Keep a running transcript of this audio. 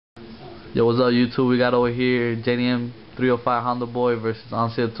Yo, what's up, YouTube? We got over here JDM 305 Honda Boy versus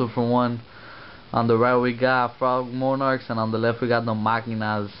onsale 2 for 1. On the right we got Frog Monarchs, and on the left we got the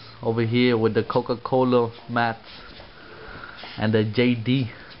Machinas over here with the Coca-Cola mats and the JD.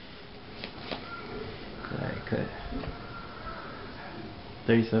 Alright, cut.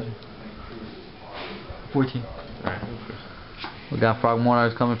 37. 14. Alright, go first. We got Frog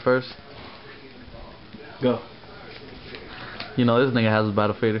Monarchs coming first. Go. You know this nigga has a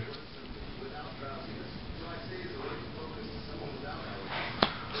battle fader.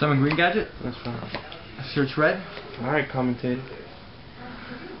 Summon green gadget? That's fine. Search red? Alright, commentator.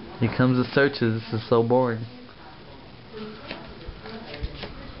 Here comes the searches. This is so boring.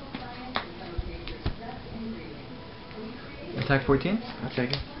 Attack 14? I'll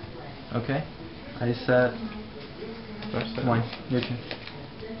take it. Okay. I set 1. Your turn.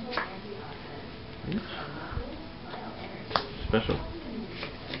 Special.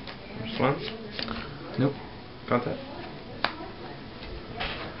 Swan? Nope. Contact?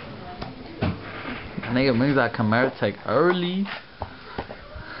 Nigga brings that Camaro tech early.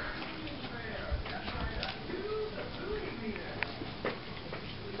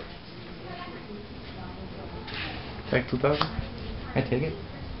 Take 2000? I take it.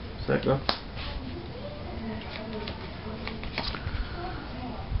 Set, go.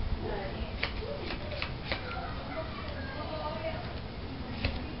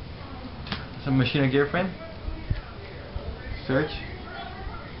 Some machina gear frame. Search.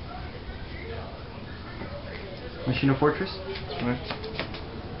 Machina fortress. That's right.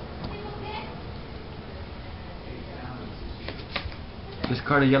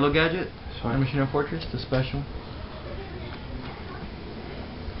 Discard a yellow gadget. That's fine. Machina fortress. The special.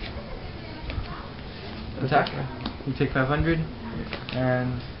 Attack. You take 500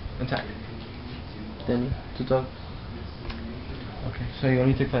 and attack. Then 2000. Okay, so you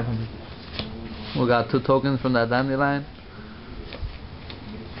only take 500. We got 2 tokens from that dandelion.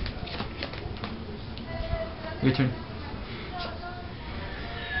 Your turn.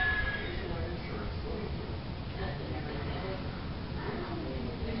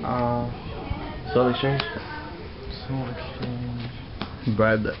 Soul exchange? Soul exchange.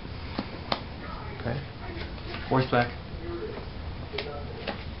 Bribe that. Okay. Force back.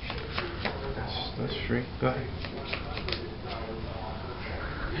 That's free. Go ahead.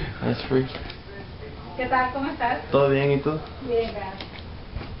 That's free. ¿Qué tal? ¿Cómo estás? ¿Todo bien y tú? Bien, gracias.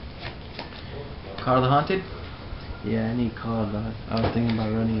 Card of the Haunted. Yeah, I need color, dog. I was thinking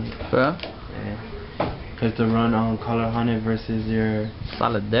about running it. Yeah? Yeah. Because to run on color hunted versus your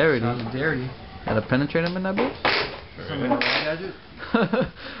Solidarity. Solidarity. Gotta penetrate him in that bitch? Summon a gadget. Look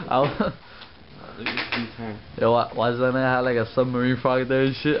at this turn. Yo, why does that man have like a submarine frog there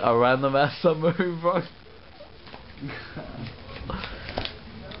and shit? A random ass submarine frog?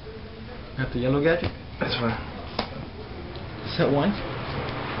 Got the yellow gadget. That's fine. Set 1.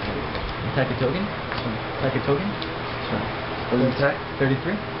 Attack a token. Attack a token. That's fine. What's the attack?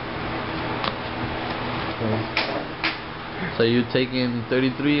 33. So you taking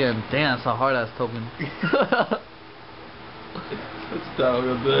 33 and damn, that's a hard ass token. That's down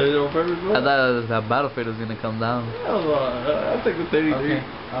real good. On purpose, I thought that battle fate was gonna come down. I'll take the 33. Okay.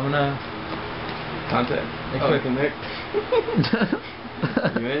 I'm gonna Contact. equip. Connect.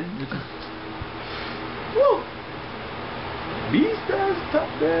 You in? Woo! Beast ass top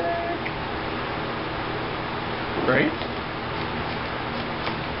deck. Right?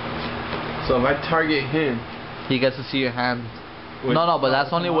 So if I target him, He gets to see your hand. with No, but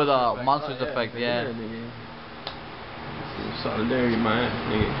that's only with a effect. monster's effect, yeah. Nigga. Solidarity, my ass,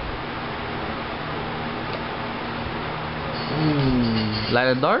 nigga. Light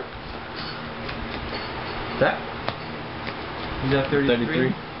and dark? That? He's at 33.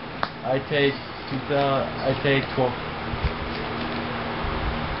 33. I take 12.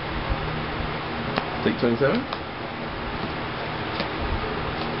 Take 27.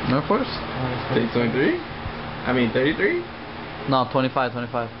 No force? Take 23. I mean 33. No, 25,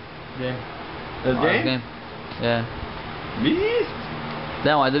 25. Yeah. That's That's game. Yeah. Beast.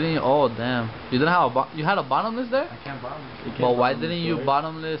 Damn, why didn't you? Oh, damn. You didn't have you had a bottomless there? I can't bottom. But why didn't you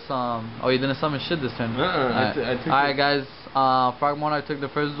bottomless? Oh, you didn't summon shit this turn. I took Alright, guys. Frog Monarch took the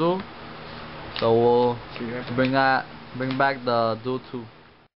first duel, so we'll bring back the duel 2.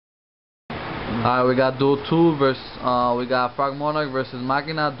 Alright, we got duel 2 versus we got Frog Monarch versus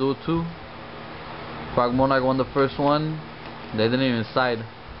Machina. Duel 2. Frog Monarch won the first one. They didn't even side.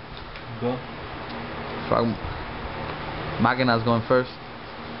 Go. Frog Machina's going first.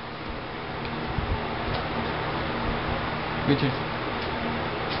 Your turn.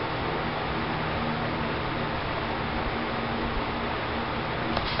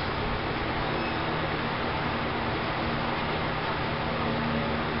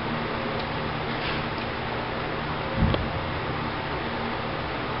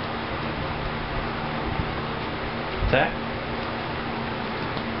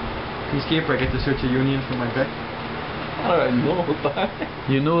 You escape or I get to search a union from my deck? How do I know?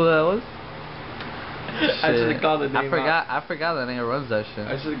 You knew who that was? I should have called the name out. I forgot that nigga runs that shit.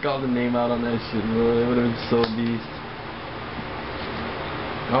 I should have called the name out on that shit, bro. It would have been so beast.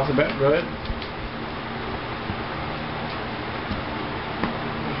 Off the bat, bro.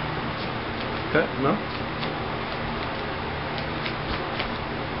 Cut? No?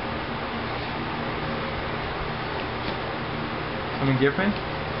 I'm in gear frame.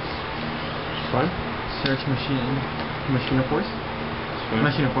 Fine. Search machina force. Fine.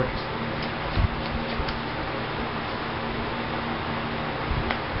 Machina fortress.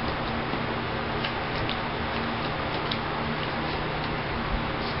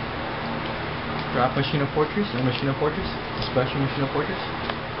 Drop machina fortress or machina fortress. Special machina fortress.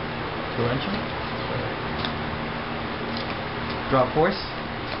 Torrential. Drop force.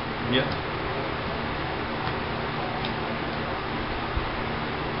 Yeah.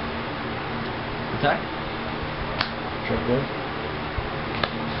 Attack. Trap boy.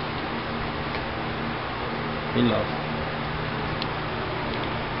 He lost.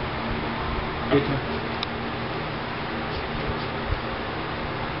 Your turn.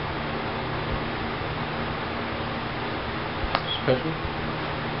 Special?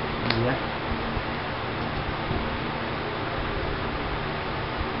 Yeah.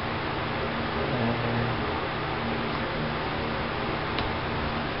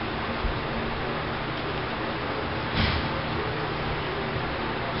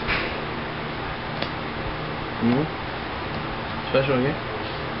 No. Special again?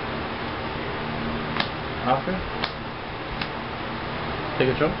 After? Take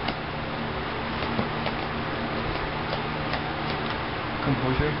a jump?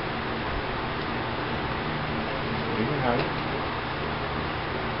 Composure. You can have it.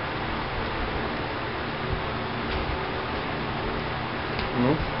 No.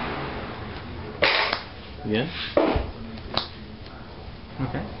 Again?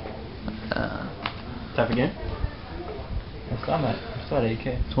 Okay. Tap again? I'm at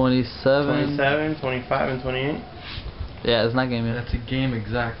 8K. 27. 27, 25, and 28. Yeah, it's not game yet. That's a game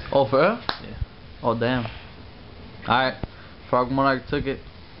exact. Oh, for real? Yeah. Oh, damn. Alright. Frog Monarch took it.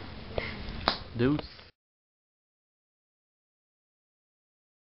 Deuce.